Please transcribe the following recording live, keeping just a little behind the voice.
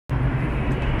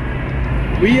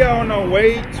We are on our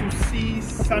way to see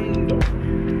Sandor.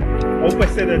 I hope I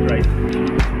said that right.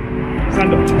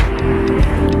 Sandor.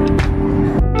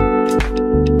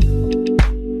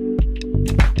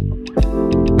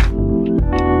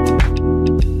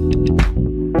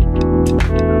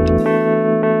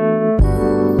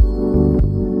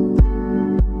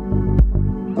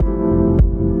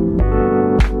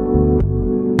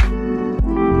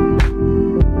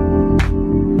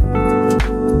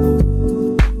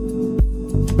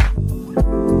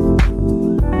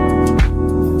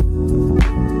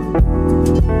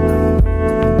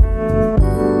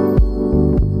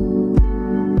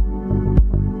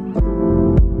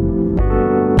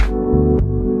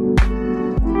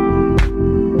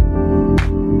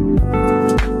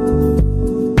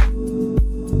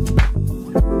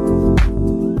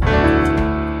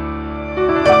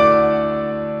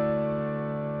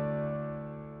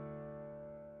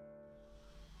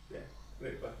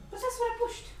 But that's what I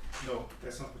pushed. No,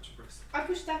 that's not what you pressed. I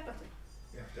pushed that button.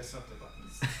 Yeah, that's not the button.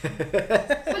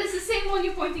 But it's the same one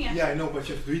you're pointing at. Yeah, I know, but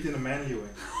you have to do it in a manly way.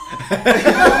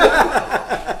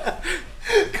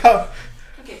 Come.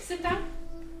 Okay, sit down.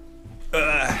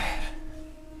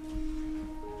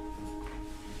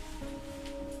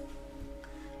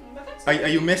 Are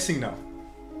you messing now?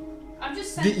 I'm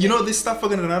just saying. You know this stuff are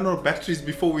gonna run out of batteries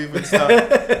before we even start.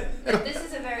 This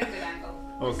is a very good angle.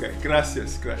 Okay,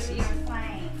 gracias, gracias. You're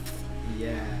fine.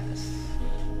 Yes.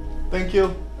 Thank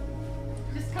you.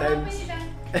 Just come up when you're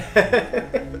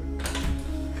done.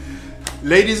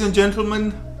 Ladies and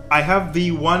gentlemen, I have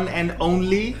the one and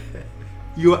only.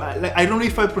 You, like, I don't know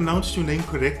if I pronounced your name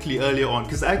correctly earlier on,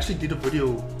 because I actually did a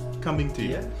video coming to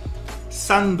you. Yeah.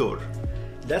 Sandor.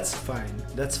 That's fine.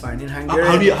 That's fine. In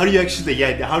Hungarian, How do you actually say?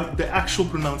 Yeah, the actual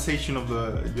pronunciation of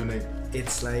your name.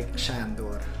 it's like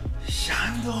Shandor.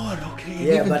 Shandor.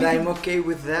 Okay. Yeah, but I'm okay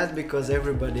with that because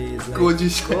everybody is like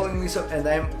calling me so, and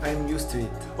I'm used to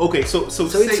it. Okay, so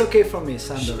it's okay for me,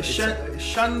 Sandor.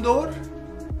 Shandor.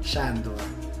 Shandor.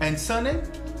 And surname?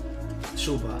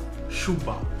 Shuba.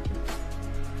 Shuba.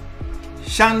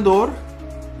 Shandor.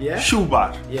 Yeah.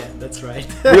 Shuba. Yeah, that's right.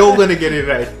 We're all gonna get it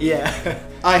right. Yeah.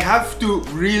 I have to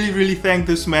really thank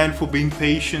this man for being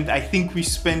patient. I think we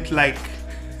spent like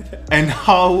an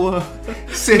hour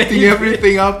setting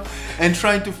everything up and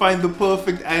trying to find the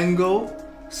perfect angle.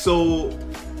 So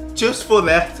just for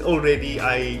that already,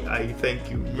 I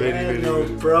thank you very no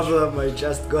problem. I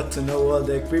just got to know all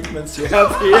the equipments you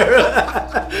have here.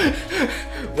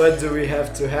 What do we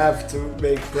have to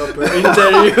make proper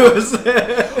interviews?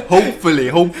 Hopefully.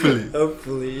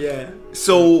 Hopefully, yeah.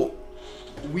 So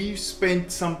we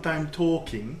spent some time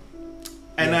talking,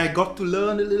 and Yeah. I got to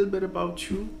learn a little bit about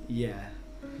you. Yeah.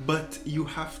 But you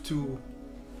have to,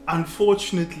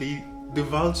 unfortunately,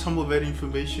 divulge some of that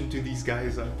information to these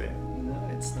guys out there. No,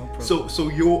 it's no problem. So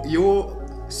your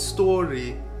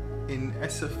story in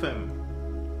SFM,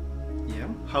 Yeah.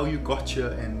 how you got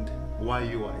here and why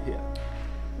you are here.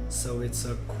 So it's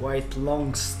a quite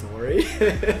long story.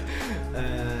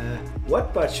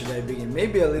 What part should I begin?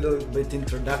 Maybe a little bit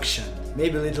introduction.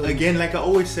 Maybe a little. Again, like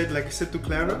I said to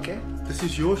Clara, Okay. this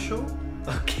is your show.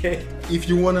 Okay. If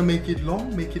you want to make it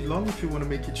long, make it long. If you want to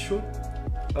make it short,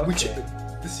 Okay.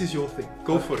 this is your thing.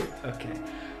 Go for it. Okay.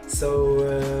 So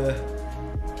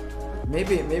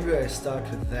maybe I start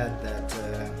with that.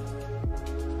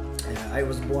 I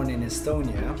was born in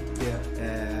Estonia. Yeah.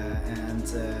 And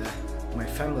my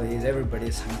family, everybody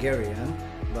is Hungarian,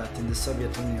 but in the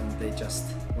Soviet Union they just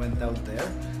went out there.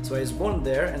 So I was born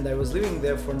there and I was living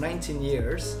there for 19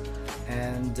 years.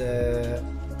 And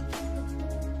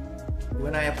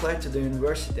when I applied to the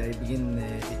university, I began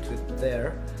it with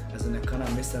there as an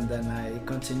economist, and then I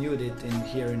continued it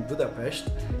here in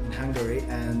Budapest, in Hungary,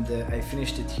 and I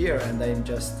finished it here, and I'm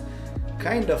just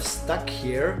kind of stuck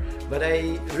here, but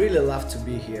I really love to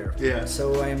be here. Yeah.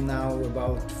 So I'm now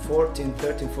about 13,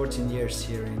 14 years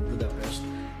here in Budapest,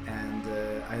 and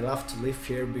I love to live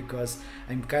here because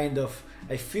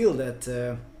I feel that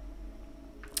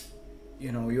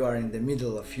you are in the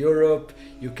middle of Europe.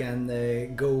 You can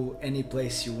go any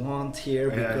place you want here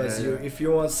because if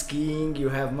you want skiing, you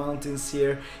have mountains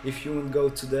here. If you want to go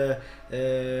to the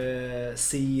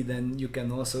sea, then you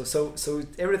can also. So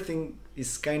everything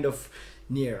is kind of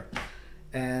near,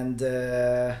 and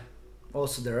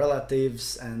also the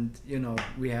relatives, and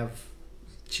we have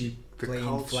cheap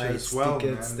plane flights,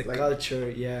 tickets, man. The culture,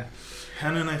 yeah.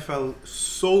 Hannah and I fell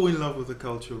so in love with the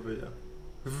culture over here.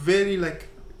 Very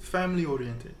family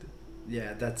oriented.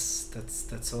 Yeah,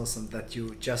 that's awesome that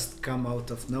you just come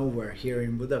out of nowhere here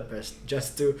in Budapest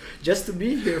just to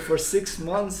be here for 6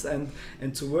 months and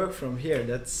to work from here.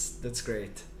 That's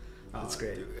great. That's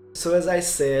great. So as I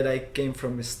said, I came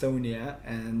from Estonia,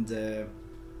 and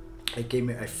I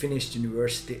finished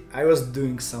university. I was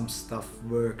doing some stuff,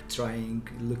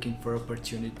 looking for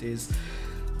opportunities,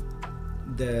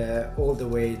 all the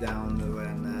way down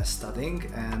when studying,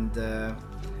 and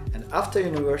after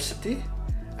university,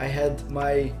 I had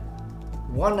my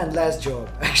one and last job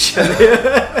actually.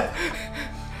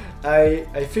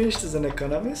 I finished as an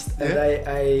economist, and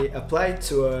I applied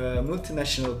to a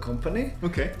multinational company.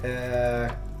 Okay.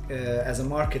 As a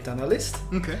market analyst.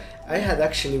 Okay. I had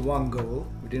actually one goal.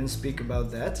 We didn't speak about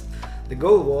that. The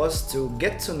goal was to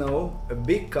get to know a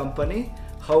big company.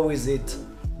 How is it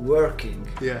working?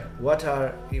 Yeah.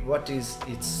 What is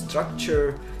its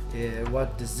structure?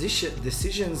 What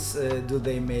decisions do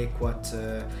they make? What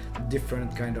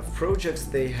different kind of projects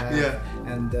they have? Yeah.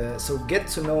 And so get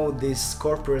to know this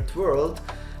corporate world,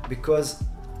 because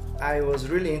I was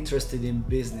really interested in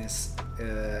business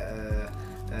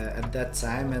at that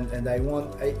time, and I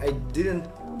didn't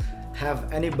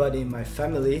have anybody in my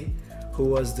family who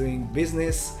was doing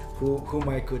business, whom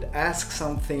I could ask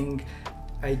something.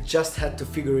 I just had to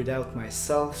figure it out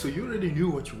myself. So you already knew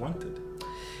what you wanted?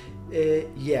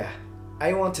 Yeah,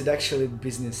 I wanted actually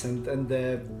business, and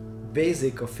the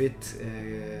basic of it,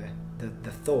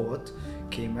 the thought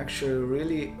came actually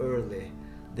really early.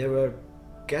 There were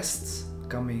guests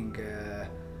coming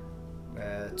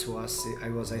to us. I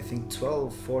was, I think,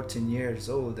 12, 14 years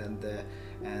old, and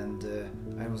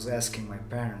I was asking my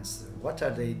parents, what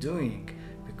are they doing?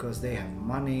 Because they have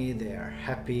money, they are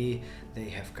happy, they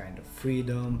have kind of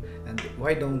freedom, and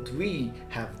why don't we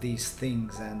have these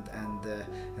things?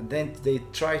 And then they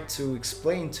tried to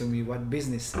explain to me what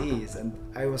business is, and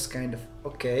I was kind of,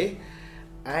 okay,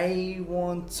 I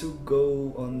want to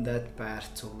go on that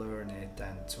path to learn it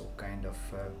and to kind of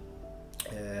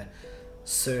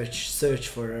search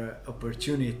for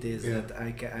opportunities that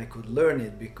I could learn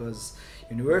it, because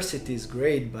university is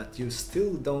great, but you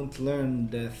still don't learn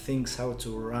the things how to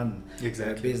run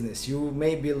a business. You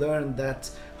maybe learn that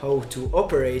how to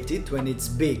operate it when it's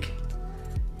big,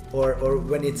 or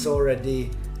when it's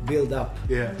already built up.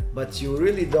 Yeah. But you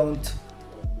really don't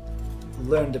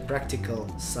learn the practical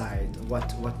side.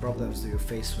 What problems do you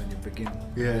face when you begin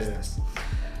business?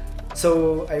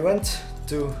 So I went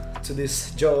to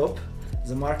this job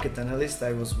as a market analyst.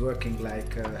 I was working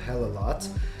like a hell a lot.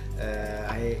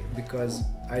 Because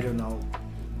I don't know,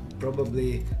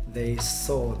 probably they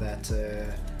saw that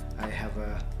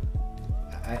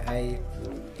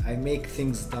I make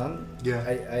things done. Yeah.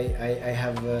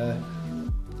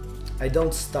 I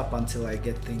don't stop until I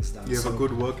get things done. You have a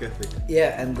good work ethic.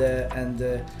 Yeah, and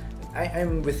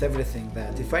I'm with everything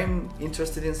that if I'm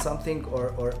interested in something,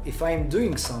 or if I'm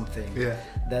doing something,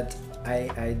 that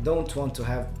I don't want to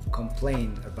have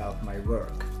complain about my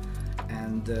work,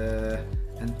 and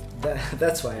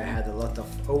that's why I had a lot of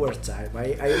overtime.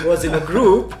 I was in a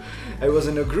group. I was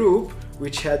in a group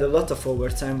which had a lot of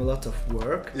overtime, a lot of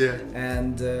work. Yeah.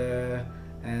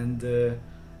 And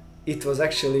it was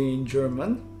actually in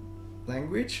German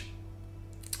language.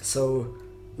 So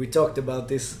we talked about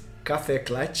this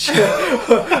Kaffeeklatsch.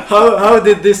 how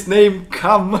did this name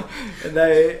come? And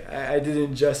I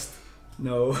didn't just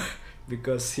know,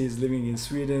 because he's living in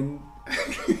Sweden.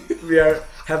 We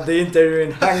have the interview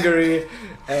in Hungary,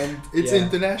 and it's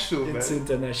international. It's man.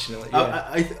 International.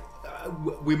 Yeah.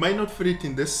 We might not fit it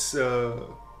in this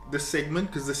this segment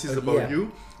because this is about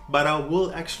you, but I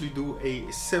will actually do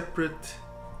a separate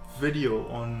video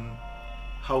on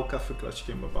how Kaffeeklatsch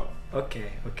came about.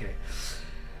 Okay.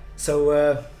 So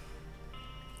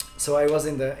I was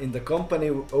in the company,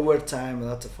 overtime, a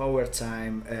lot of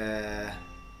overtime.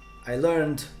 I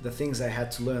learned the things I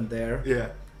had to learn there. Yeah.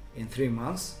 In 3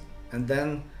 months, and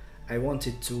then I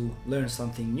wanted to learn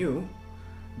something new,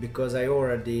 because I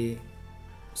already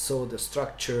saw the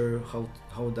structure,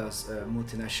 how does a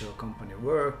multinational company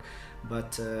work,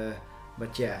 but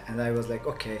yeah, and I was like,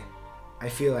 okay, I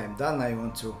feel I'm done, I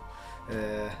want to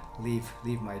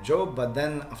leave my job. But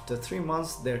then after 3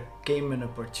 months there came an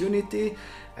opportunity.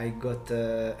 I got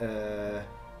a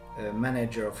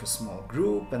manager of a small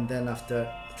group, and then after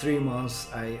 3 months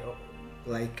I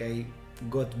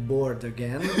got bored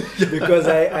again because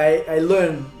I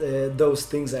learned those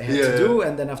things I had to do,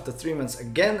 and then after 3 months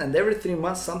again, and every 3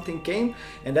 months something came,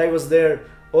 and I was there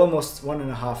almost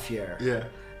 1.5 years.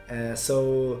 Yeah. So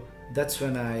that's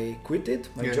when I quitted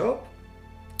my job,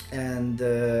 and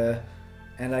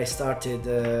I started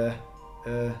a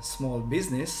small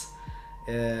business.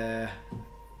 I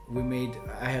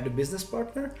had a business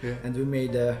partner, and we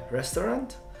made a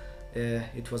restaurant.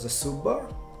 It was a soup bar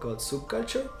called Soup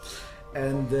Culture.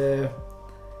 And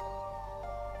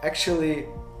actually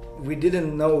we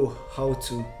didn't know how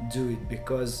to do it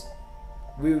because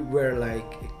we were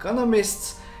like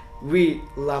economists. We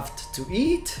loved to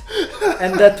eat,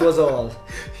 and that was all.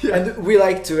 Yeah. And we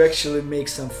like to actually make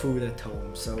some food at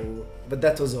home. So, but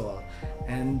that was all.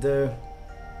 And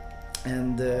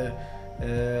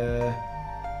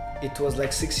it was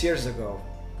like 6 years ago.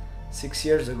 6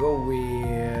 years ago, we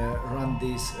run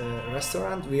this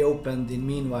restaurant. We opened in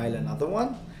meanwhile another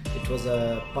one. It was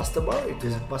a pasta bar. It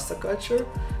was a pasta culture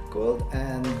called,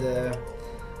 and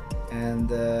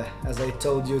as I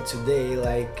told you today,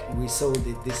 like we sold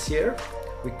it this year.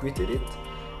 We quitted it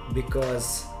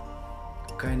because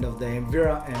kind of the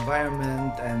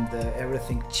environment and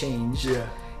everything changed. Yeah.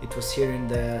 It was here in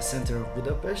the center of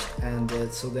Budapest, and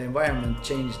so the environment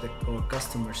changed, our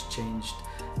customers changed,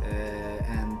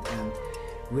 and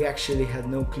we actually had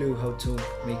no clue how to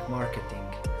make marketing.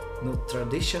 No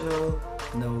traditional,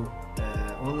 no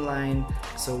online.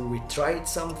 So we tried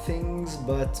some things,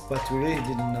 but we really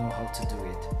didn't know how to do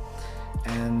it,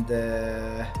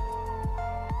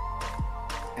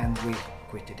 and we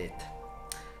quitted it.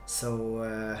 So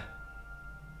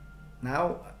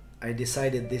now I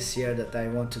decided this year that I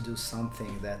want to do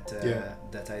something that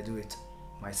I do it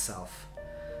myself.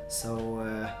 So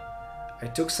I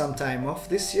took some time off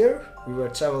this year. We were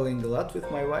traveling a lot with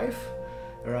my wife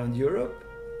around Europe,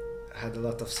 had a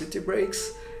lot of city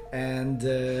breaks, and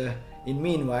in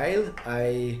meanwhile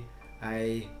I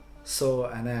saw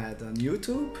an ad on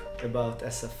YouTube about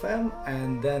SFM,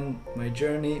 and then my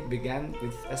journey began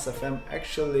with SFM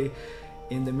actually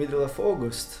in the middle of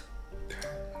August.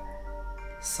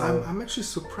 So I'm actually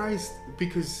surprised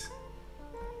because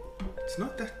it's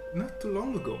not too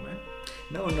long ago, man.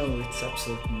 No, it's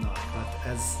absolutely not. But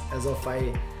as of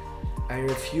I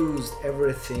refused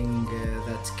everything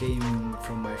that came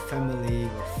from my family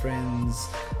or friends.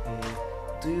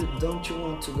 Don't you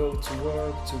want to go to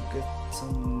work to get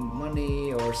some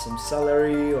money or some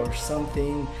salary or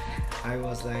something? I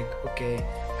was like, okay,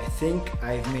 I think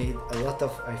I've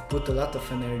put a lot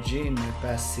of energy in my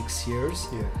past 6 years.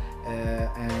 Yeah.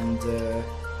 And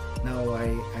now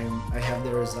I have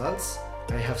the results.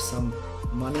 I have some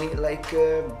money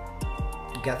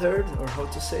gathered, or how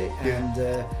to say,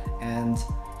 Yeah. and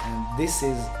this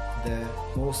is the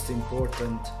most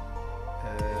important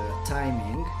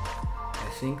timing, I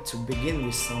think, to begin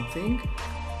with something,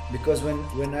 because when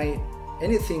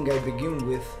anything I begin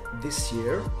with this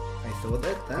year, I thought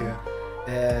that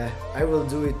I will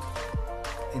do it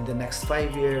in the next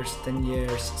 5 years, 10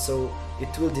 years, so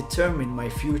it will determine my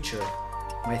future,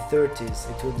 my 30s.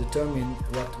 It will determine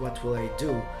what will I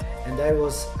do. And I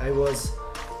was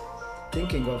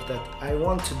thinking of that. I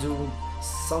want to do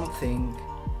something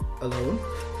alone,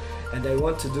 and I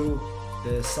want to do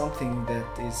something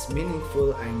that is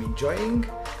meaningful, I'm enjoying,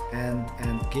 and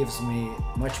gives me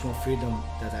much more freedom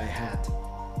that I had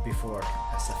before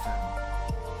as a family.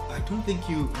 I don't think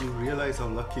you realize how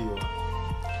lucky you are.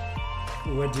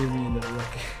 What do you mean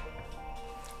lucky?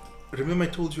 Remember I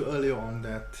told you earlier on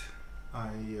that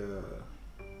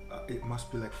it must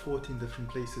be like 14 different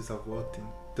places I've worked in,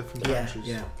 different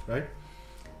countries, right?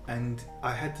 And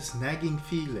I had this nagging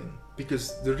feeling,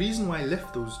 because the reason why I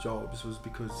left those jobs was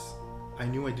because I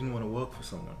knew I didn't want to work for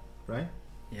someone, right?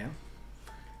 Yeah.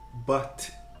 But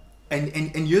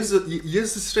and here's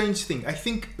the strange thing. I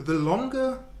think the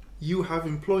longer you have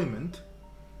employment,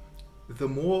 the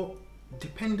more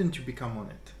dependent you become on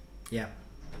it. Yeah.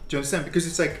 Do you understand? Because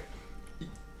it's like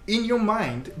in your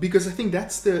mind, because I think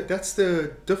that's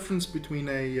the difference between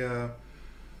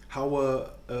how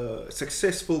a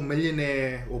successful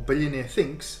millionaire or billionaire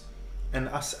thinks and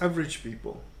us average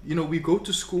people. You know, we go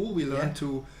to school, we learn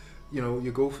to, you know,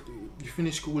 you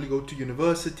finish school, you go to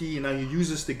university, and now you use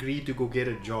this degree to go get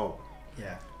a job.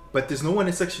 Yeah. But there's no one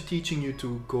that's actually teaching you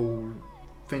to go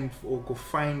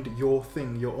find your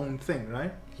thing, your own thing,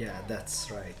 right? Yeah, that's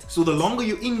right. So the longer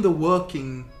you're in the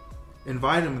working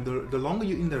environment, the longer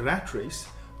you're in the rat race,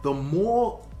 the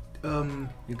more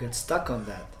you get stuck on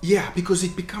that. Yeah, because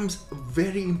it becomes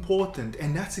very important.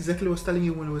 And that's exactly what I was telling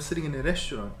you when we were sitting in a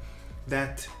restaurant,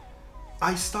 that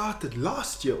I started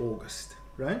last year August,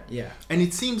 right? Yeah. And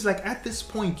it seems like at this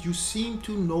point you seem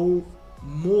to know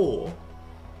more.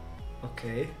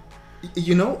 Okay.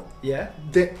 You know? Yeah.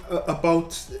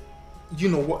 About, you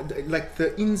know, what, like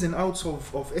the ins and outs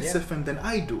of SFM than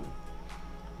I do.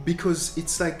 Because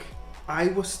it's like I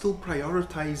was still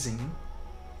prioritizing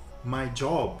my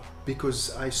job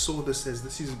because I saw this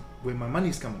is where my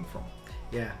money's coming from.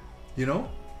 Yeah. You know?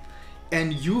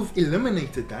 And you've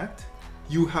eliminated that.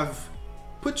 You have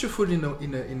put your foot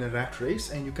in a rat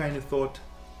race, and you kind of thought,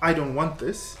 I don't want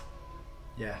this.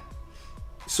 Yeah.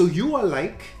 So you are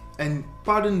like and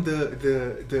pardon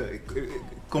the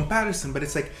comparison, but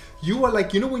it's like you are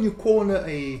like, you know, when you corner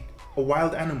a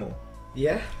wild animal,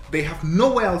 Yeah. they have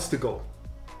nowhere else to go,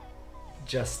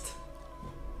 Just.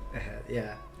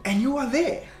 Yeah. and you are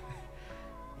there.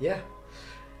 Yeah.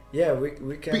 Yeah.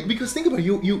 We can. Because think about it,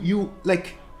 you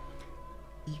like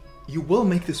you will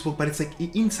make this work, but it's like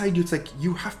inside you, it's like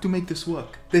you have to make this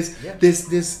work. Yeah.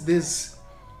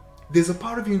 There's a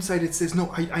part of you inside that says, no,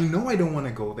 I know I don't want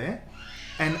to go there,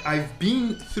 and I've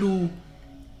been through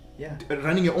Yeah.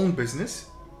 running your own business,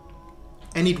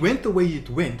 and it went the way it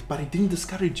went, but it didn't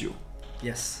discourage you.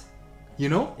 Yes. You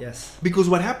know? Yes. Because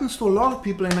what happens to a lot of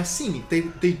people, and I've seen it,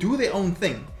 they do their own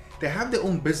thing, they have their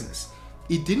own business,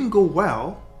 it didn't go well,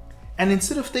 and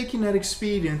instead of taking that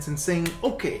experience and saying,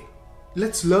 okay,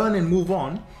 let's learn and move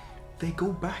on, they go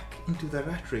back into the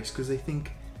rat race because they think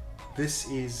this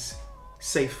is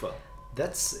safer.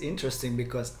 That's interesting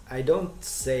because I don't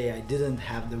say I didn't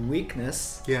have the weakness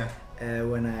Yeah.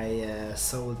 when I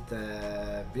sold the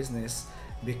business,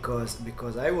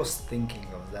 because I was thinking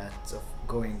of that, of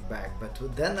going back. But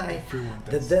then Everyone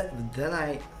does. then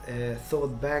I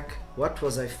thought back, what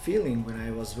was I feeling when I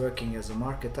was working as a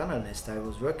market analyst? I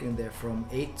was working there from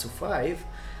 8 to 5,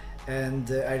 and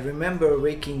I remember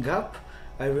waking up.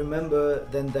 I remember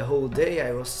then the whole day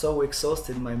I was so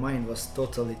exhausted, my mind was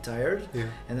totally tired.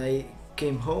 Yeah. And I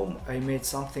came home, I made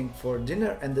something for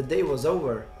dinner, and the day was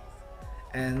over.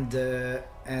 And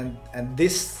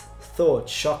this thought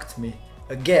shocked me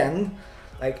again.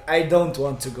 Like, I don't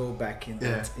want to go back in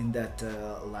that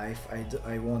life.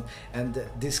 I want. And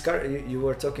you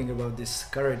were talking about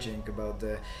discouraging, about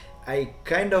the. I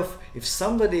kind of, if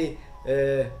somebody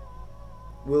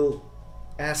will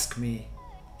ask me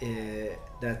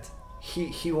that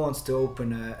he wants to open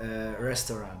a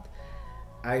restaurant,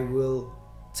 I will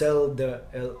tell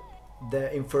the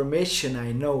information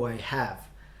I know I have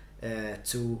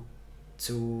to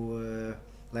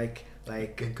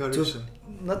Encourage them.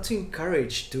 not to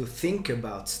encourage, to think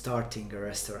about starting a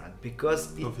restaurant,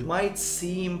 because it might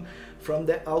seem from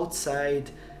the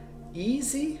outside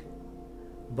easy,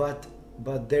 but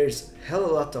there's hell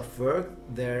a lot of work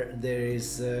there. There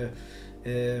is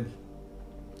okay,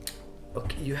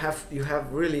 you have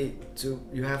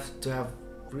to have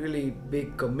really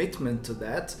big commitment to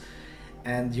that,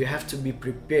 and you have to be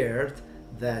prepared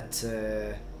that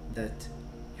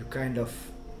you kind of,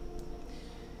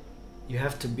 you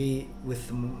have to be with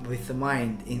the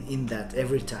mind in that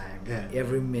every time,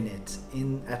 every minute,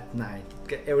 in at night.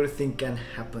 Everything can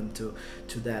happen to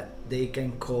that. They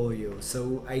can call you.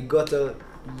 So I got a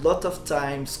lot of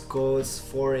times calls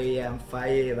 4 a.m.,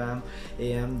 5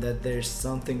 a.m. that there's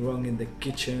something wrong in the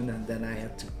kitchen, and then I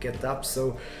had to get up.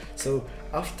 So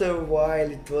after a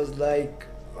while it was like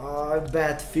a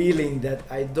bad feeling that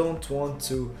I don't want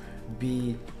to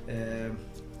be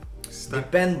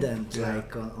dependent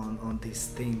like on these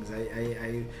things.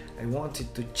 I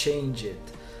wanted to change it.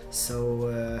 So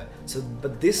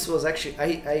but this was actually,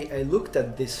 I looked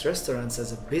at these restaurants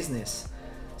as a business.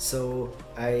 So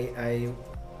I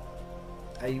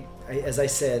as I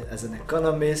said, as an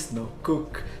economist, no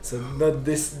cook, so not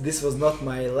this was not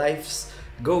my life's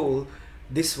goal.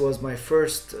 This was my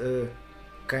first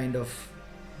kind of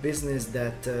business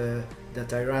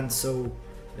that I ran so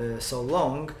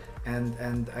long,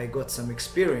 and I got some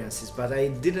experiences, but I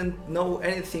didn't know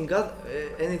anything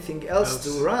else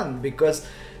to run, because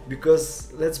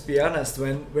let's be honest,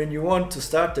 when you want to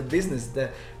start a business,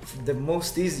 the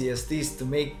most easiest is to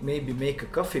maybe make a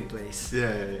coffee place.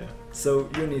 Yeah. So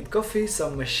you need coffee,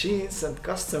 some machines, and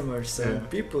customers and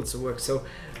people to work. So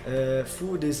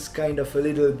food is kind of a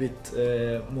little bit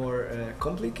more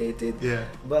complicated. Yeah.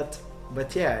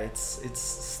 But yeah, it's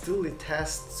still, it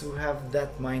has to have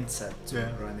that mindset to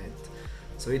run it.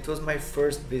 So it was my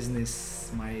first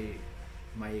business,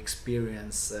 my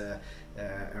experience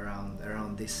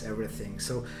around this everything.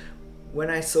 So when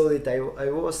I saw it,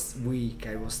 I was weak.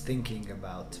 I was thinking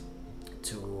about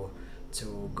to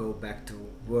go back to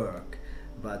work,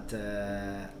 but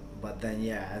then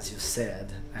as you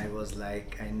said, I was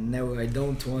like, I know I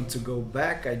don't want to go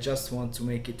back. I just want to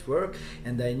make it work,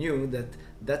 and I knew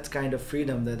that kind of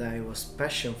freedom that I was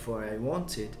passionate for, I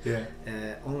wanted.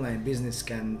 Online business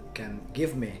can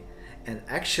give me. And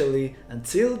actually,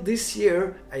 until this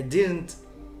year, I didn't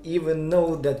even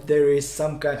know that there is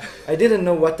some kind. I didn't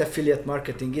know what affiliate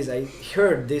marketing is. I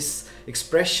heard this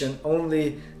expression,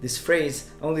 this phrase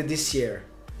only this year.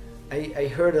 I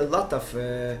heard a lot of.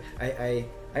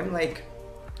 I'm like,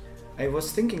 I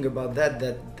was thinking about that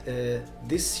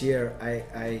this year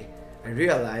I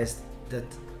realized that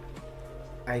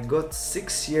I got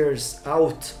 6 years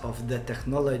out of the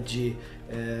technology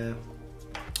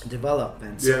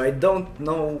development. So I don't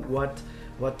know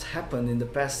what happened in the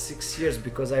past 6 years,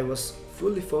 because I was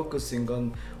fully focusing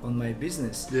on my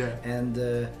business. And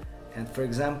for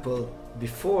example,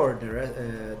 before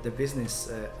the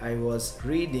business, I was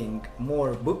reading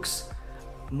more books,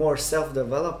 more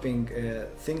self-developing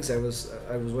things. I was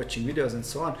watching videos and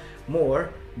so on,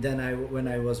 more than when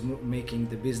I was making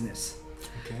the business.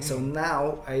 Okay. So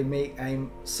now I'm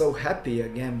so happy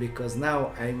again, because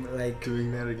now I'm like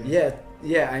doing that again.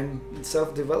 I'm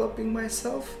self-developing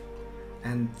myself,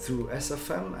 and through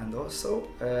SFM, and also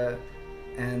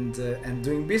and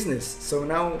doing business. So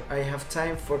now I have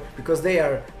time for, because they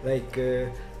are like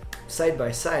side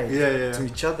by side to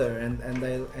each other,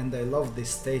 and I love this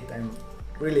state. I'm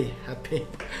really happy.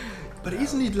 But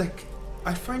isn't it like,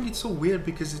 I find it so weird,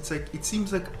 because it's like, it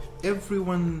seems like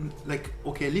everyone, like,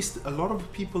 okay, at least a lot of the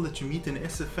people that you meet in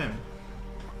SFM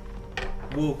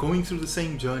were going through the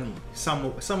same journey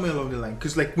somewhere along the line.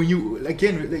 Because like when you,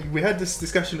 again, like we had this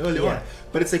discussion earlier on,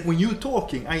 but it's like when you're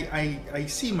talking, I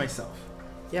see myself.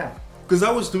 Yeah. Because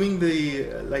I was doing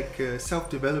the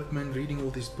self-development, reading all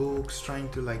these books, trying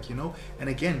to and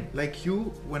again, like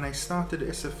you, when I started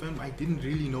SFM, I didn't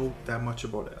really know that much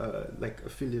about like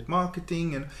affiliate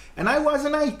marketing, and I was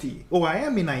in IT, or I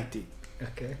am in IT.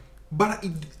 Okay. But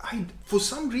I for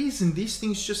some reason, these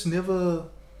things just never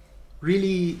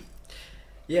really...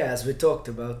 Yeah, as we talked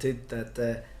about it,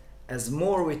 that as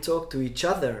more we talk to each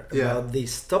other about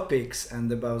these topics and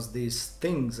about these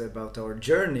things, about our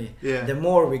journey, the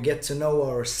more we get to know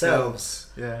ourselves.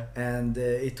 Yeah. And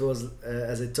it was,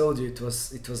 as I told you, it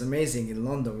was amazing in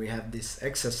London. We have this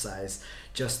exercise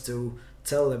just to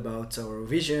tell about our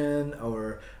vision,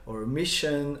 our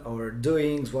mission, our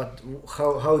doings,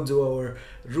 how do our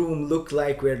room look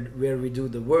like where we do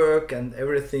the work and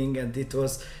everything. And it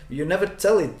was, you never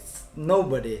tell it,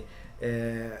 nobody,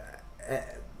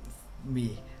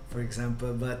 me for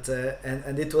example, but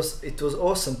and it was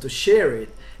awesome to share it,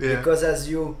 because as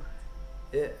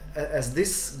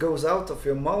this goes out of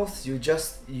your mouth,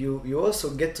 you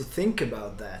also get to think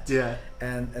about that,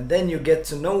 and then you get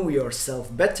to know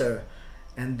yourself better,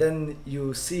 and then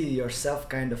you see yourself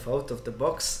kind of out of the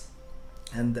box,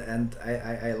 and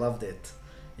I loved it.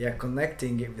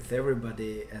 Connecting it with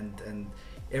everybody, and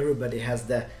everybody has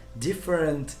the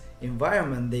different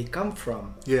environment they come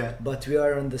from, but we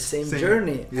are on the same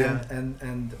journey,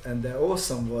 and the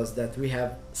awesome was that we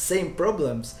have same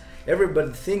problems.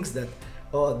 Everybody thinks that,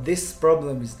 oh, this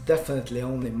problem is definitely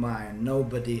only mine,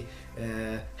 nobody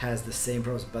has the same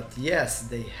problems, but yes,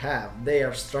 they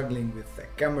are struggling with the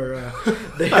camera,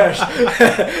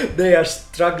 they are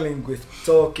struggling with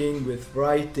talking, with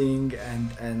writing,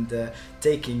 and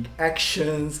taking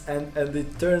actions, and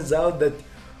it turns out that,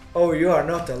 oh, you are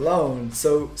not alone.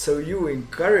 So you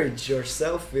encourage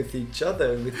yourself with each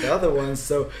other, with the other ones,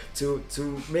 so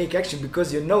to make action,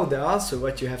 because you know the answer,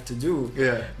 what you have to do.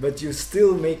 But you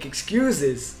still make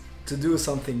excuses to do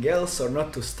something else or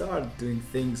not to start doing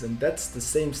things, and that's the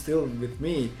same still with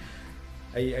me.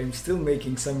 I'm still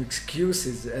making some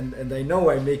excuses, and I know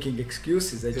I'm making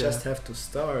excuses. I just have to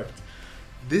start.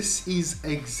 This is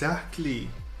exactly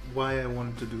why I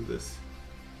wanted to do this.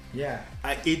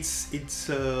 It's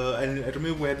and I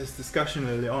remember we had this discussion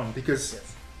early on, because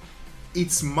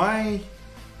it's my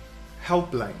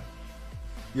helpline,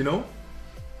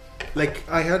 like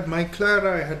I had my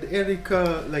Clara, I had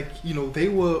Erica, like they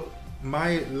were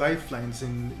my lifelines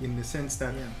in the sense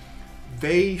that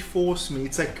they forced me.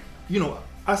 It's like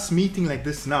us meeting like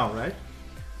this now, right?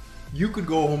 You could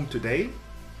go home today,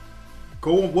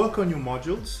 go work on your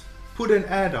modules, put an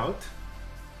ad out.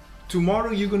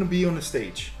 Tomorrow you're gonna be on a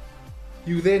stage.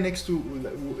 You're there next to,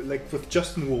 like with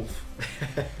Justin Wolf,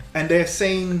 and they're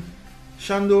saying,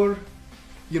 Shandor,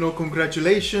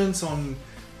 congratulations on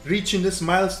reaching this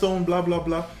milestone, blah blah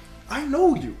blah. I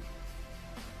know you.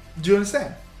 Do you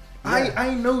understand?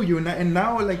 I know you, and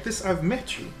now like this, I've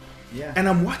met you, and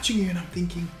I'm watching you, and I'm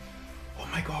thinking, oh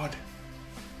my God,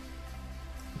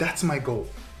 that's my goal.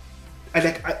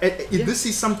 This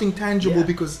is something tangible,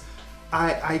 because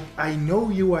I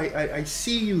know you, I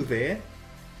see you there.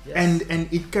 And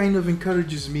it kind of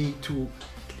encourages me to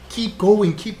keep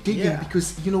going, keep digging,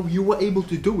 because you were able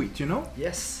to do it,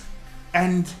 Yes.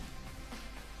 And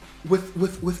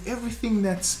with everything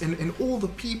that's and all the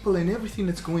people and everything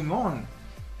that's going on,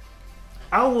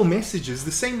 our messages,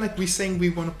 the same like we're saying we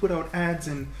want to put out ads,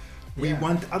 and we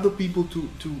want other people to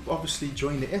obviously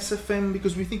join the SFM,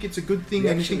 because we think it's a good thing,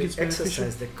 and we think it's beneficial.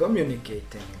 Exercise the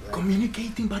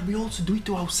communicating, but we also do it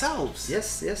to ourselves.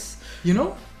 Yes.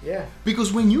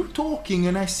 Because when you're talking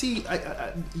and I see,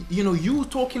 you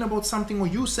talking about something, or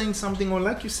you saying something, or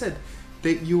like you said,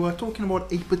 you are talking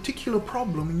about a particular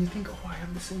problem and you think, oh, I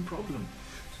have the same problem.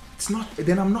 It's not,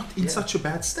 then I'm not in such a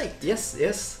bad state. Yes,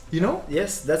 yes. You know?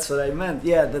 Yes, that's what I meant.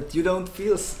 Yeah, that you don't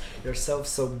feel yourself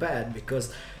so bad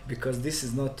because this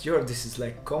is not this is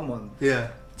like common. Yeah.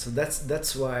 So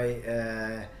that's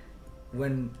why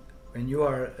when you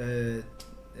are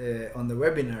on the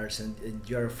webinars and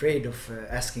you're afraid of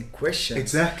asking questions.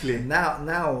 Exactly.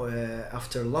 Now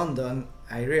after London,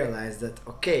 I realized that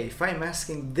okay, if I'm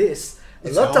asking this, a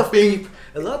lot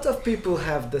of people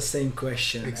have the same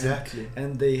question. Exactly.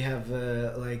 And they have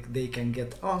like they can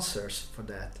get answers for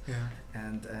that. Yeah.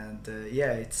 And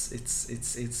yeah,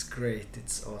 it's great.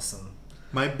 It's awesome.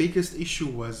 My biggest issue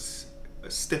was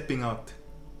stepping out.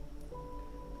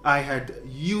 I had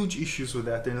huge issues with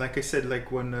that, and like I said,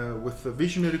 like when with the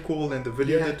visionary call and the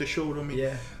video that they showed on me,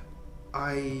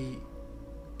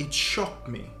 it shocked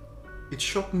me. It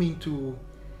shocked me into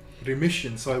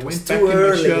remission. So I went back too in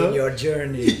my shell. in your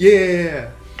journey.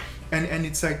 Yeah, and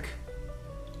it's like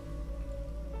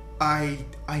I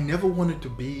never wanted to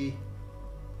be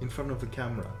in front of the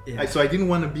camera. Yeah. So I didn't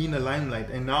want to be in the limelight,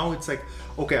 and now it's like,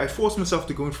 okay, I forced myself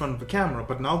to go in front of the camera,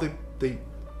 but now they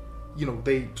you know,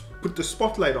 they put the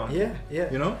spotlight on. Yeah.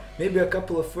 You know, maybe a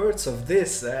couple of words of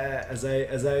this, as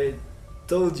I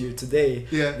told you today.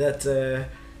 Yeah. That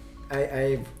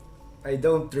I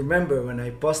don't remember when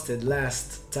I posted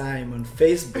last time on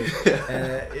Facebook.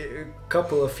 A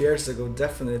couple of years ago,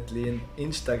 definitely in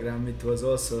Instagram. It was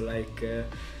also like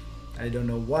I don't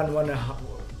know, one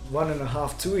and a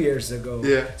half, 2 years ago.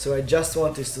 Yeah. So I just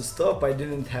wanted to stop. I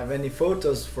didn't have any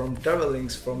photos from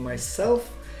travelings from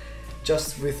myself.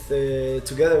 Just with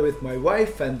together with my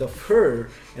wife and of her,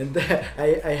 and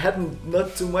I had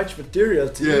not too much material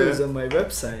to use on my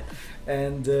website,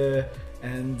 and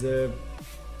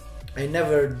I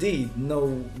never did no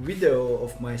video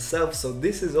of myself. So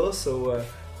this is also a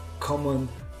common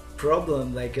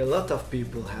problem. Like a lot of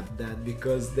people have that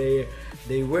because they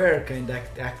were kind of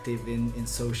active in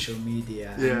social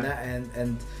media,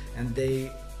 and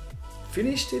they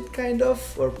finished it kind of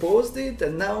or paused it,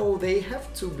 and now they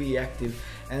have to be active,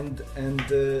 and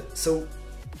so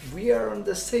we are on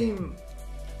the same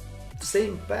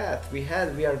path.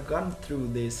 We are gone through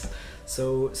this,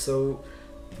 so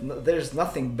there's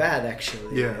nothing bad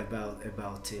actually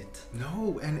about it.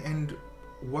 No, and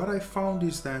what I found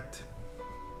is that,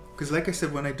 because like I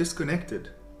said, when I disconnected,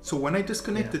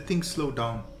 things slow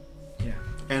down. Yeah.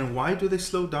 And why do they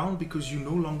slow down? Because you're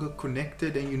no longer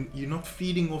connected, and you're not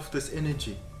feeding off this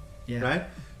energy, right?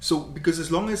 So because as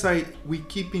long as we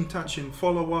keep in touch and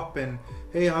follow up, and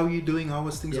hey, how are you doing? How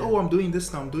was things? Oh, I'm doing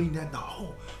this now. I'm doing that now.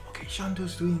 Oh, okay,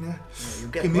 Shandor's doing that. Yeah, you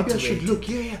get okay, maybe motivated. I should look.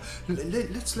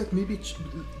 Let's like maybe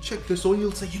check this. Or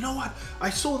you'll say, you know what?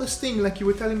 I saw this thing. Like you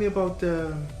were telling me about.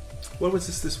 What was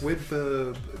this web?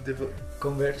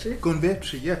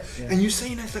 Convertri, yeah. And you're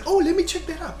saying it's like, oh, let me check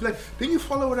that up. Like then you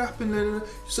follow it up, and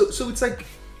so it's like,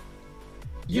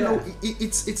 you know,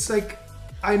 it's like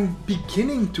I'm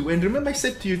beginning to. And remember, I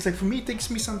said to you, it's like for me, it takes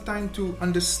me some time to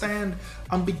understand.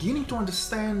 I'm beginning to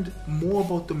understand more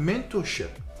about the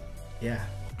mentorship. Yeah.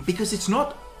 Because it's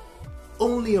not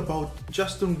only about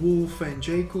Justin Wolf and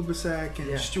Jay Kubasek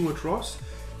and Stuart Ross.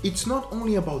 It's not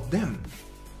only about them.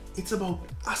 It's about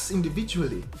us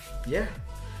individually. Yeah.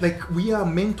 Like we are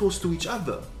mentors to each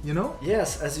other, you know?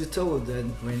 Yes, as you told,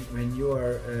 when you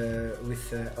are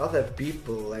with other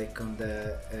people, like on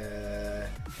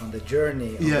the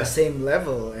journey, on the same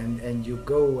level, and you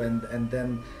go and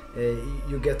then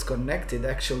you get connected.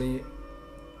 Actually,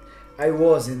 I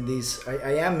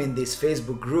am in these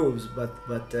Facebook groups,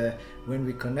 but when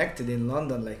we connected in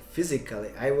London, like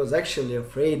physically, I was actually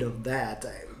afraid of that.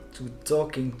 To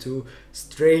talking to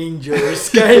strangers,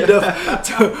 kind of.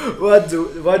 What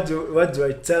do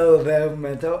I tell them?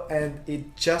 And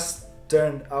it just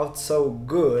turned out so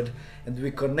good, and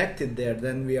we connected there.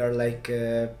 Then we are like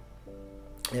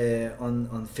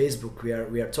on Facebook.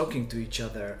 We are talking to each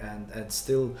other and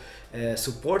still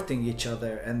supporting each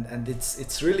other, and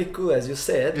it's really cool, as you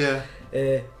said.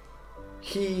 Yeah.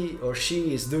 He or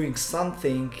she is doing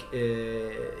something.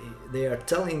 They are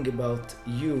telling about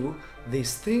you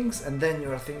these things, and then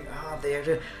you are thinking,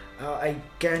 I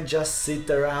can't just sit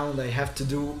around. I have to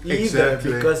do either,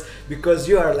 because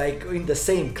you are like in the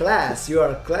same class. You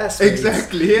are classmates.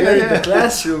 Exactly. Yeah. You're in the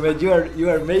classroom, and you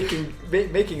are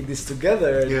making this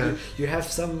together. And you have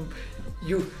some.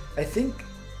 I think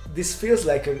this feels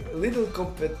like a little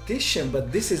competition,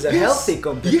 but this is a healthy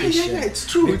competition. Yeah. It's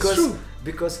true.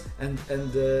 because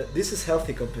this is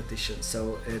healthy competition,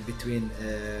 so between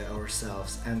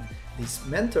ourselves, and these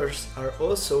mentors are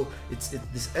also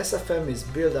this SFM is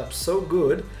built up so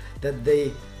good that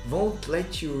they won't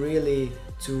let you really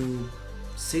to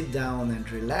sit down and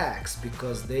relax,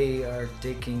 because they are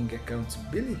taking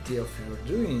accountability of your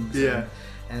doings. Yeah.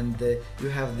 And you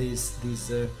have these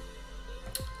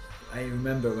I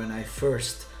remember when I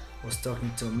first was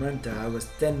talking to a mentor, I was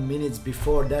 10 minutes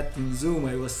before that in Zoom.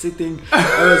 I was sitting,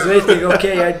 I was waiting.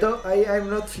 Okay, I'm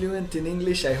not fluent in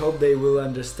English. I hope they will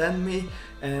understand me.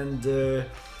 And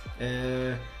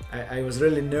I was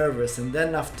really nervous. And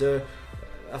then after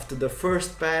the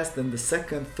first pass, then the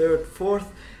second, third,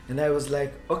 fourth, and I was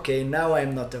like, okay, now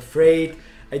I'm not afraid.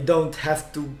 I don't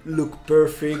have to look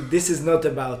perfect. This is not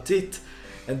about it.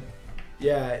 And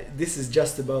yeah, this is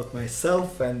just about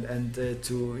myself and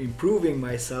to improving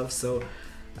myself. So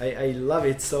I love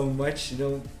it so much. You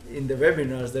know, in the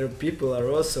webinars, there are people are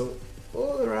also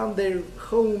all around their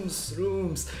homes,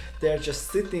 rooms. They're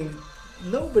just sitting.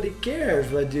 Nobody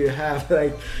cares what you have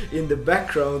like in the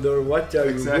background or what are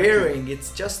you wearing.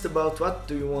 It's just about what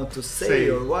do you want to say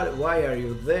or why are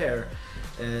you there.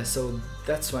 So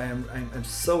that's why I'm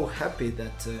so happy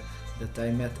that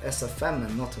I met SFM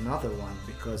and not another one,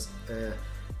 because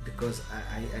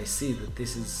I see that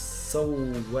this is so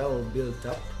well built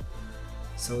up,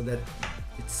 so that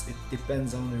it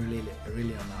depends only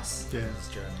really on us in this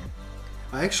journey.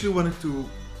 I actually wanted to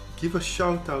give a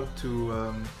shout out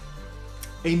to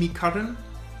Amy Curran.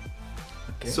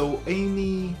 Okay. So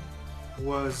Amy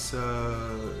was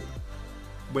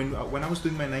when I was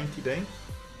doing my 90-day,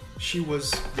 she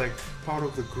was like part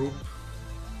of the group.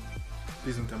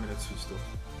 Please don't tell me that's switched off.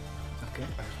 Okay.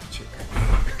 I have to check.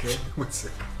 Okay. 1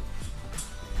 second.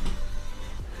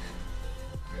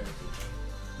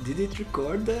 Did it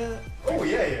record the? Oh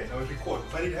yeah, no, it record,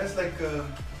 but it has like a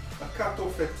cut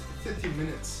off at 30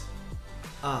 minutes.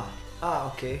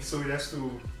 Okay. So it has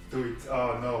to do it.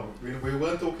 Oh no, we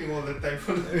weren't talking all the time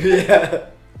for Yeah.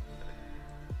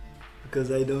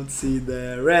 Because I don't see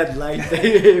the red light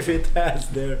if it has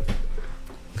there.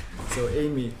 So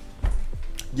Amy.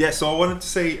 Yeah, so I wanted to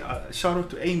say shout out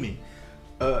to Amy,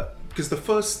 because the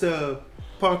first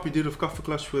part we did of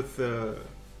Kaffeeklatsch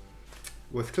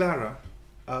with Clara,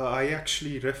 I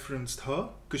actually referenced her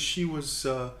because she was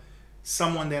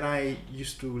someone that I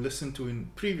used to listen to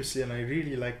previously, and I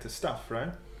really liked her stuff,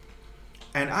 right?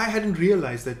 And I hadn't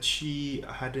realized that she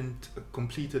hadn't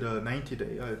completed a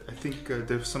 90-day. I think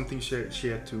there was something she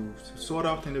had to sort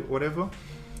out and whatever.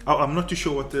 I'm not too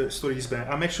sure what the story is, but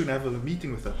I'm actually going to have a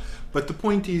meeting with her. But the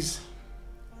point is,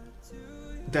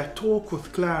 that talk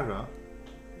with Clara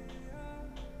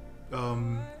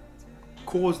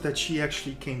caused that she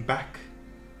actually came back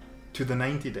to the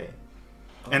 90-day.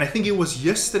 And I think it was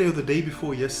yesterday or the day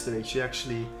before yesterday, she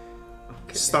actually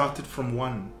started from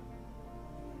 1.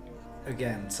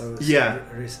 Again, so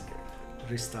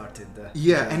restarted the...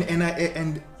 Yeah,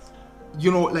 and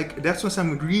you know, like, that's what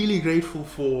I'm really grateful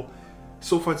for.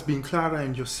 So far it's been Clara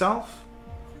and yourself,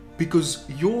 because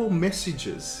your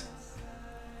messages,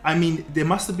 I mean, there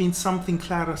must have been something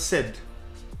Clara said.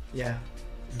 Yeah.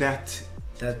 That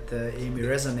Amy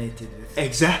resonated with.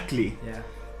 Exactly. Yeah.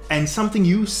 And something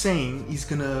you saying is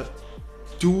gonna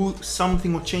do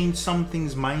something or change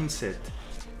something's mindset.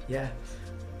 Yeah.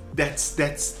 That's.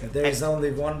 If there is only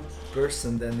one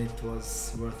person, then it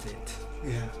was worth it.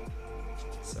 Yeah.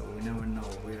 So we never know.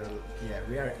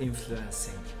 We are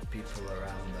influencing people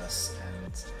around us,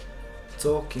 and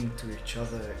talking to each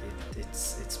other.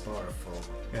 It's powerful.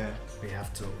 Yeah. We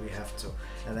have to,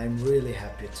 and I'm really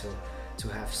happy to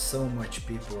have so much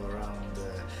people around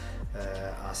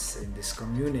us in this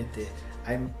community.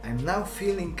 I'm now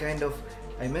feeling kind of.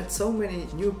 I met so many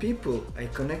new people. I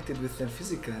connected with them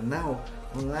physically, and now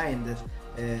online. That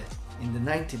in the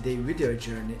 90-day video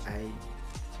journey,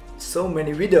 so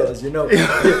many videos, you know.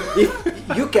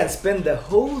 You can spend the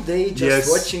whole day just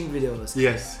watching videos.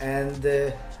 Yes. And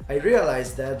I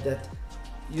realized that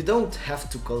you don't have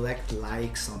to collect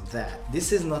likes on that.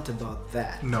 This is not about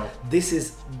that. No. This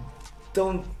is,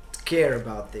 don't care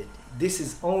about it. This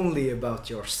is only about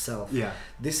yourself. Yeah.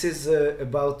 This is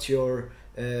about your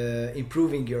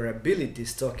improving your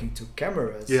abilities talking to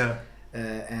cameras. Yeah.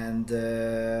 And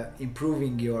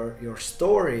improving your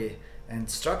story and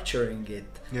structuring it.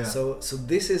 Yeah. So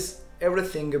this is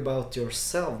everything about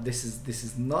yourself. This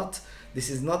is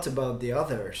not about the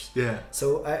others. Yeah.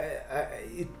 So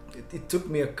it took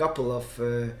me a couple of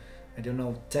I don't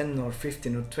know, 10 or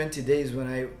 15 or 20 days when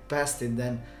I passed it.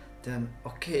 Then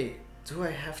okay, do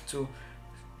I have to?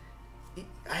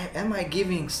 Am I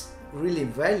giving really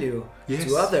value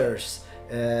to others?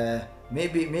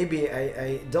 maybe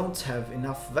I don't have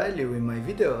enough value in my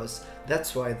videos,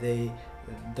 that's why they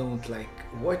don't like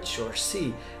watch or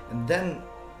see. And then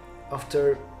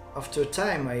after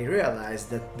time I realized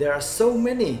that there are so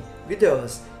many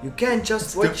videos, you can't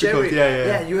just watch difficult.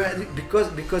 every you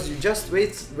because you just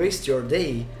waste your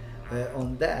day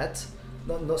on that.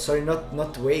 No, sorry,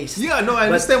 not waste. Yeah, no, I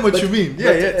understand what you mean.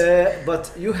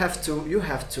 But you have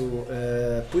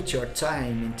to put your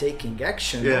time in taking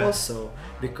action also,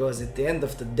 because at the end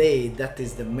of the day, that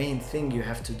is the main thing you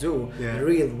have to do. The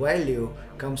real value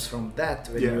comes from that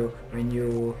when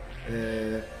you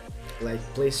like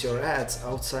place your ads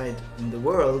outside in the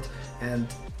world, and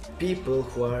people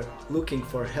who are looking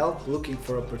for help, looking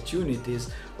for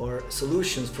opportunities or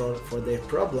solutions for their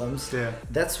problems,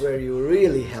 that's where you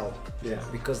really help.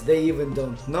 Because they even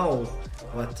don't know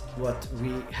what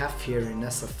we have here in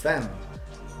SFM.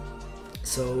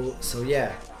 So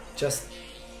yeah, just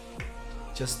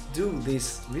do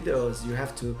these videos. You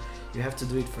have to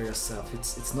do it for yourself.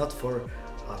 It's not for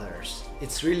others.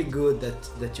 It's really good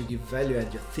that you give value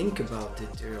and you think about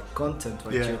it, your content,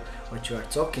 what you are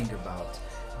talking about,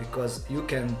 because you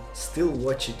can still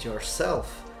watch it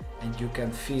yourself and you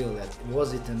can feel that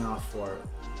was it enough, or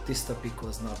this topic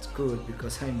was not good,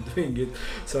 because I'm doing it,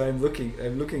 so I'm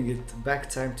looking it back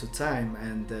time to time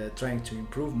and trying to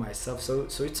improve myself.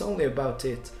 So it's only about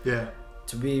it.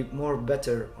 To be more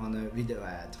better on a video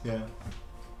ad.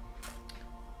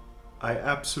 I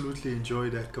absolutely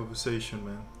enjoyed that conversation,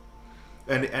 man.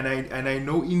 And I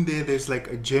know in there's like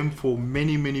a gem for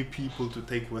many people to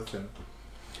take with them.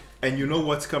 And you know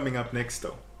what's coming up next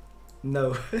though?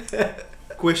 No.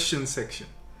 Question section.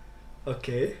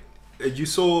 Okay. You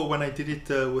saw when I did it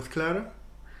with Clara?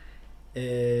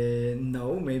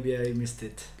 No, maybe I missed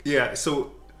it. Yeah,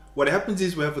 so what happens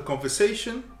is we have a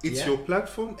conversation, it's your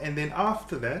platform, and then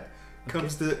after that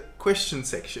comes the question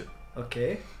section.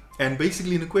 Okay. And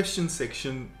basically in the question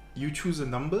section, you choose a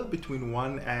number between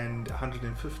 1 and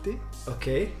 150.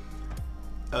 Okay.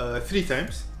 3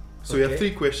 times. So you have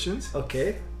 3 questions.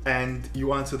 Okay. And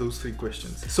you answer those 3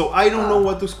 questions. So I don't know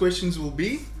what those questions will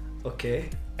be. Okay.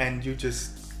 And you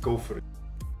just go for it.